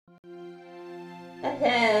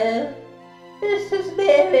Hello, this is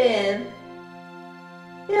Miriam.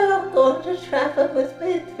 You're going to travel with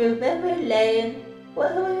me through memory lane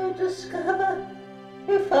where we will discover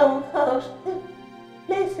your phone calls, the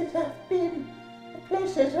places I've been, the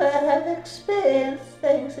places where I have experienced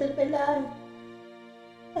things in my life.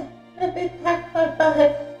 Let me pack my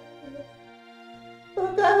bag.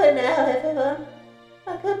 We're going now, everyone.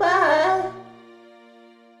 Goodbye.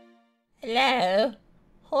 Hello?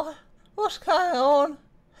 What's going on?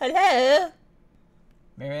 Hello?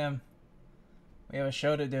 Miriam, we have a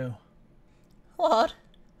show to do. What?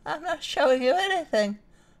 I'm not showing you anything.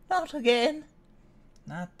 Not again.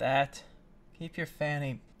 Not that. Keep your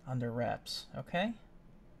fanny under wraps, okay?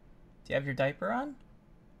 Do you have your diaper on?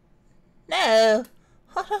 No,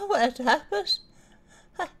 I don't wear diapers.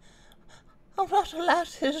 I'm not allowed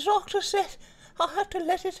to. The doctor said I'll have to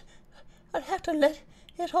let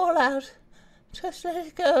it all out. Just let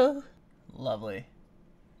it go. Lovely.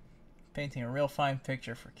 Painting a real fine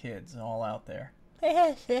picture for kids all out there.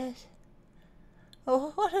 Yes.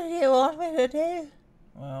 Oh, what do you want me to do?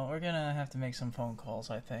 Well, we're gonna have to make some phone calls,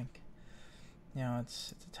 I think. You know,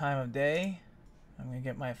 it's a time of day. I'm gonna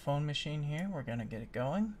get my phone machine here. We're gonna get it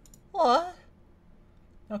going. What?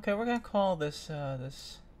 Okay, we're gonna call this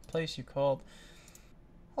place you called.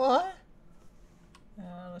 What?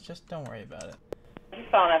 Let's just don't worry about it. You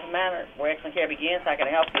found out the manner where excellent care begins. How can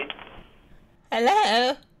I help you?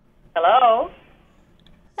 Hello? Hello?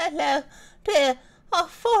 Hello, dear. I've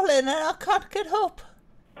fallen and I can't get up.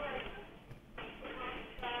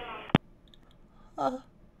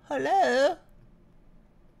 Hello?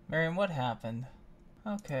 Miriam, what happened?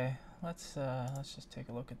 Okay, let's just take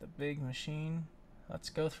a look at the big machine. Let's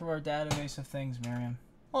go through our database of things, Miriam.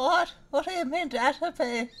 What? What do you mean,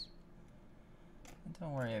 database?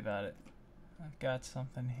 Don't worry about it. I've got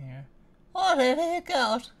something here. What have you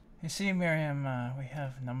got? You see, Miriam, we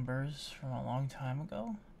have numbers from a long time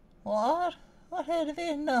ago. What? What are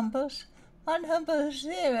the numbers? My number is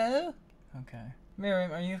 0. Okay.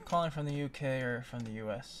 Miriam, are you calling from the UK or from the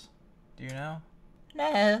US? Do you know?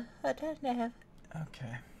 No, I don't know.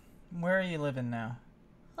 Okay. Where are you living now?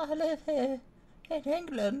 I live here in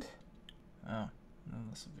England. Oh, well,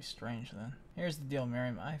 this will be strange then. Here's the deal,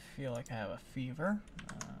 Miriam. I feel like I have a fever,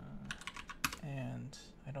 and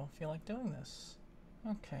I don't feel like doing this.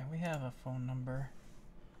 Okay, we have a phone number,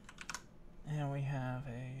 and we have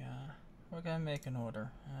we're gonna make an order.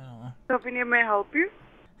 I don't know. Sophia, may I help you?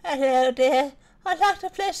 Hello, dear. I'd like to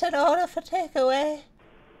place an order for takeaway.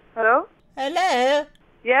 Hello? Hello?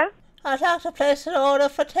 Yes? I'd like to place an order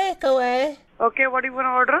for takeaway. Okay, what do you want to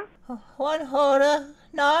order? One order,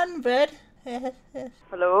 naan bread. Yes.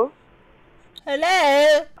 Hello?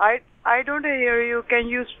 Hello? I don't hear you. Can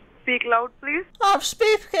you speak loud, please? I'm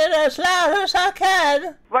speaking as loud as I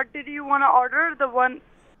can. What did you want to order? The one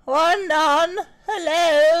naan.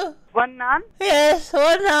 Hello? one naan? Yes,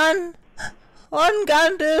 one naan. One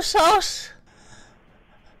gandu sauce.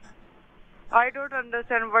 I don't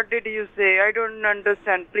understand. What did you say? I don't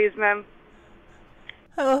understand. Please, ma'am.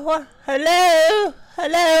 Hello? Hello, are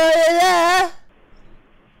you there?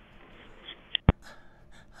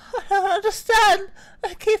 I don't understand.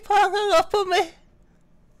 They keep hanging up on me.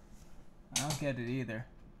 I don't get it either.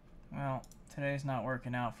 Well, today's not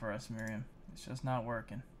working out for us, Miriam. It's just not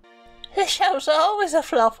working. This show's always a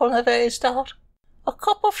flop on the very start. A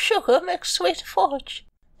cup of sugar makes sweet fudge.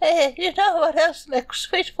 Hey, you know what else makes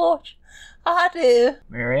sweet fudge? I do.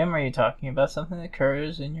 Miriam, are you talking about something that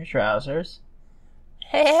occurs in your trousers?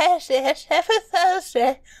 Yes, every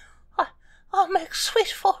Thursday I make sweet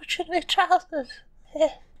fudge in my trousers.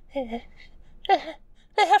 They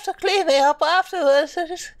have to clean me up afterwards.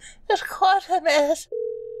 It's quite a mess.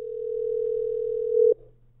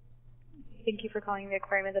 Thank you for calling the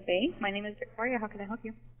Aquarium of the Bay. My name is Victoria. How can I help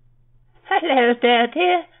you? Hello there,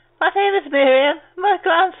 dear. My name is Miriam. My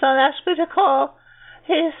grandson asked me to call.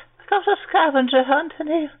 He's got a scavenger hunt and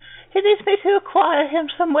he needs me to acquire him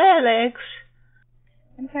some whale eggs.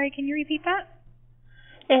 I'm sorry, can you repeat that?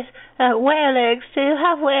 Yes, whale eggs. Do you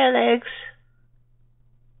have whale eggs?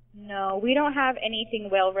 No, we don't have anything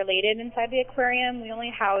whale related inside the aquarium. We only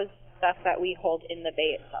house stuff that we hold in the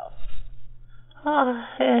bay itself. Oh,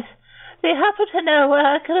 yes. Do you happen to know where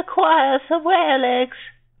I can acquire some whale eggs?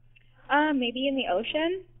 Maybe in the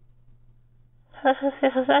ocean?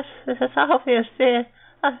 That's obvious, dear.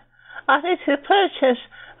 I need to purchase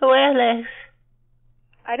whale eggs.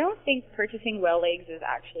 I don't think purchasing whale eggs is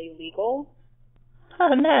actually legal.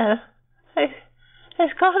 Oh, no.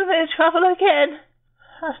 It's gotten me in trouble again.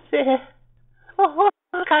 Oh, dear. What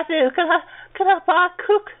can I do? Can I buy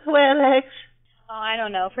cooked whale eggs? Oh, I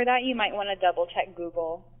don't know. For that, you might want to double check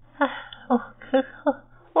Google.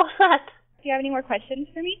 What's that? Do you have any more questions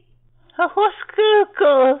for me? What's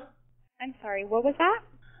Google? I'm sorry, what was that?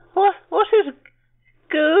 What is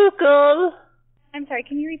Google? I'm sorry,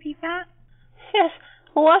 can you repeat that? Yes,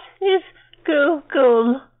 what is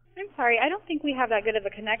Google? I'm sorry, I don't think we have that good of a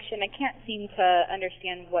connection. I can't seem to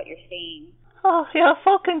understand what you're saying. Oh, you're a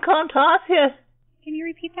fucking cunt, aren't you? Can you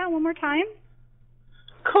repeat that one more time?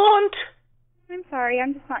 Cunt. I'm sorry,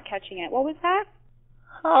 I'm just not catching it. What was that?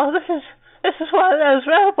 Oh, this is one of those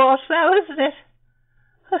robots now, isn't it?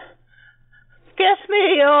 Get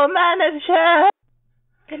me your manager.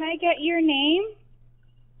 Can I get your name?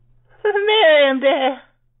 Miriam, dear.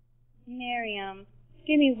 Miriam.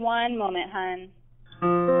 Give me one moment, hon.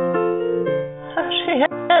 She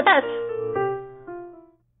had that.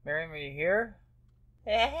 Miriam, are you here?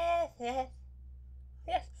 Yes.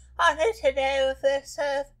 I need to know if this,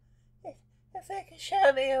 if they can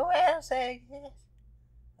show me a whale's egg. Yes.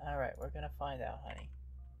 Alright, we're gonna find out, honey.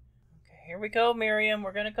 Okay, here we go, Miriam.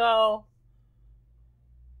 We're gonna go.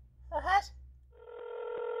 What?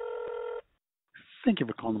 Thank you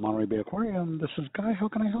for calling the Monterey Bay Aquarium. This is Guy. How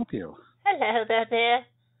can I help you? Hello there, dear.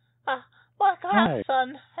 My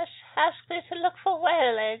grandson has asked me to look for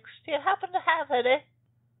whale eggs. Do you happen to have any?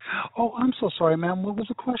 Oh, I'm so sorry, ma'am. What was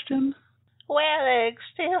the question? Whale eggs.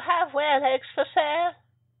 Do you have whale eggs for sale?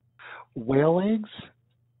 Whale eggs?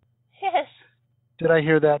 Yes. Did I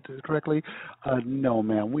hear that correctly? No,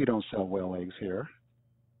 ma'am. We don't sell whale eggs here.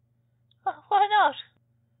 Why not?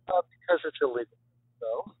 Because it's illegal.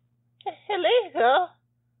 So? Illegal?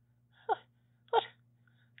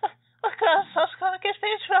 My grandson's going to get me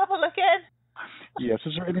in trouble again. Yes.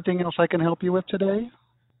 Is there anything else I can help you with today?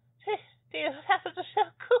 Do you happen to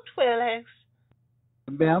sell cooked whale eggs?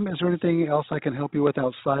 Ma'am, is there anything else I can help you with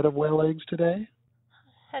outside of whale eggs today?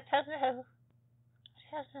 I don't know.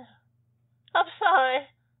 I'm sorry.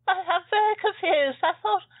 I'm very confused. I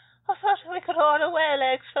thought we could order whale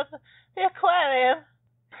eggs from the aquarium.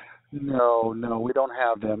 No, we don't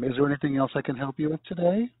have them. Is there anything else I can help you with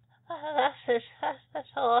today? That's it. That's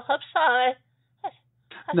all. I'm sorry.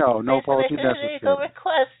 No apology necessary. necessary. Legal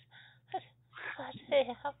request.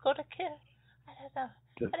 I'm going to kill. I don't know.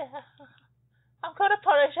 I'm going to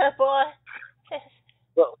punish that boy. Yes.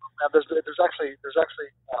 Well, there's actually,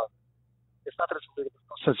 it's not that it's illegal.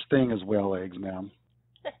 There's no such thing as whale eggs, ma'am.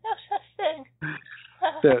 There's no such thing.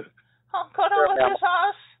 I'm going to whip his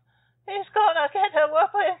ass. He's going to get a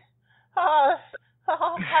whooping. Oh,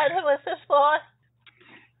 I'm fighting with this boy.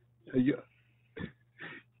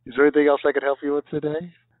 Is there anything else I could help you with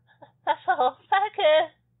today? That's all. Thank you.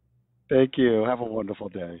 Thank you. Have a wonderful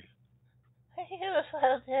day. You as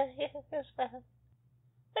well, dear. You as well.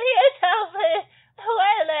 You tell me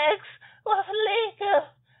whale eggs were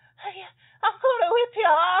illegal. I'm going to whip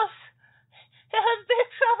your ass. You're in big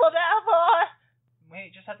trouble now, boy.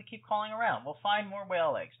 We just have to keep calling around. We'll find more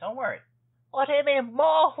whale eggs. Don't worry. What do you mean,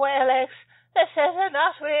 more whale eggs? They said they're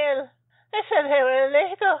not real. They said they were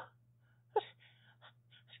illegal. But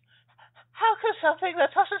how can something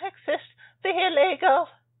that doesn't exist be illegal?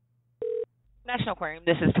 National Aquarium,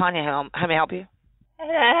 this is Tanya. How may I help you?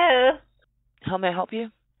 Hello. How may I help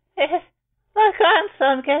you? Yes, my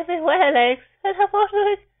grandson gave me whale eggs, and I'm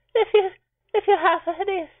wondering if you have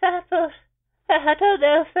any samples. I don't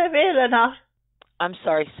know if they're real or not. I'm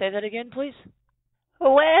sorry, say that again, please.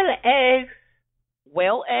 Whale eggs.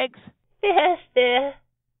 Whale eggs? Yes, dear.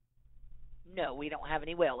 No, we don't have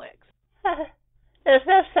any whale eggs. There's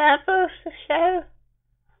no samples to show.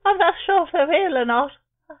 I'm not sure if they're real or not.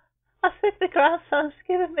 I think the grandson's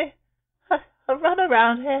given me a run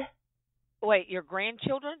around here. Wait, your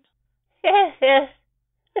grandchildren? Yes.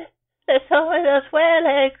 They told me there's whale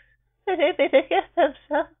eggs. They need me to get them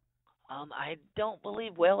some. I don't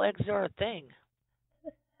believe whale eggs are a thing.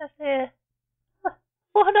 Yeah.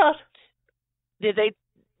 Why not?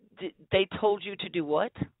 They told you to do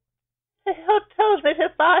what? They told me to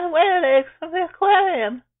buy whale eggs from the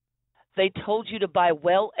aquarium. They told you to buy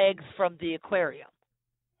whale eggs from the aquarium?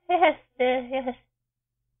 Yes, dear, yes.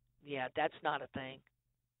 Yeah, that's not a thing.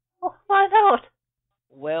 Why not?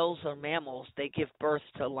 Whales are mammals. They give birth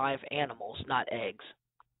to live animals, not eggs.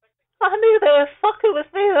 I knew they were fucking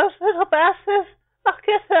with me, those little bastards. I'll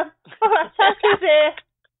get them. All right, thank you, dear.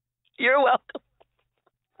 You're welcome.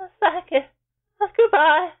 Thank you.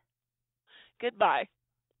 Goodbye. Goodbye.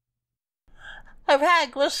 A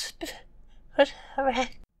rag was... A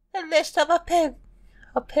rag. The list of a pig.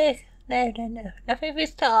 A pig. No. Let me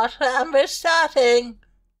restart. I'm restarting.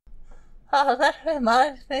 Oh, that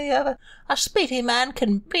reminds me of a speedy man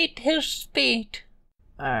can beat his speed.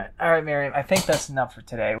 Alright, Miriam. I think that's enough for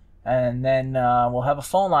today. And then we'll have a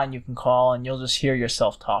phone line you can call, and you'll just hear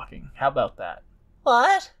yourself talking. How about that?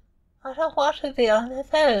 What? I don't want to be on the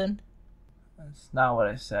phone. That's not what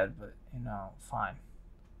I said, but, fine.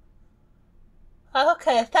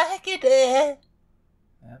 Okay, thank you, dear.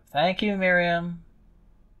 Yep. Thank you, Miriam.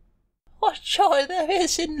 What joy there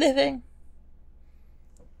is in living.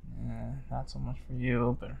 Not so much for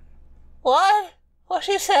you, but... What? What'd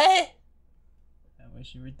you say? I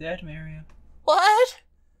wish you were dead, Miriam. What?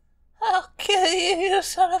 I'll kill you, you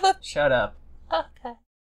son of a... Shut up. Okay.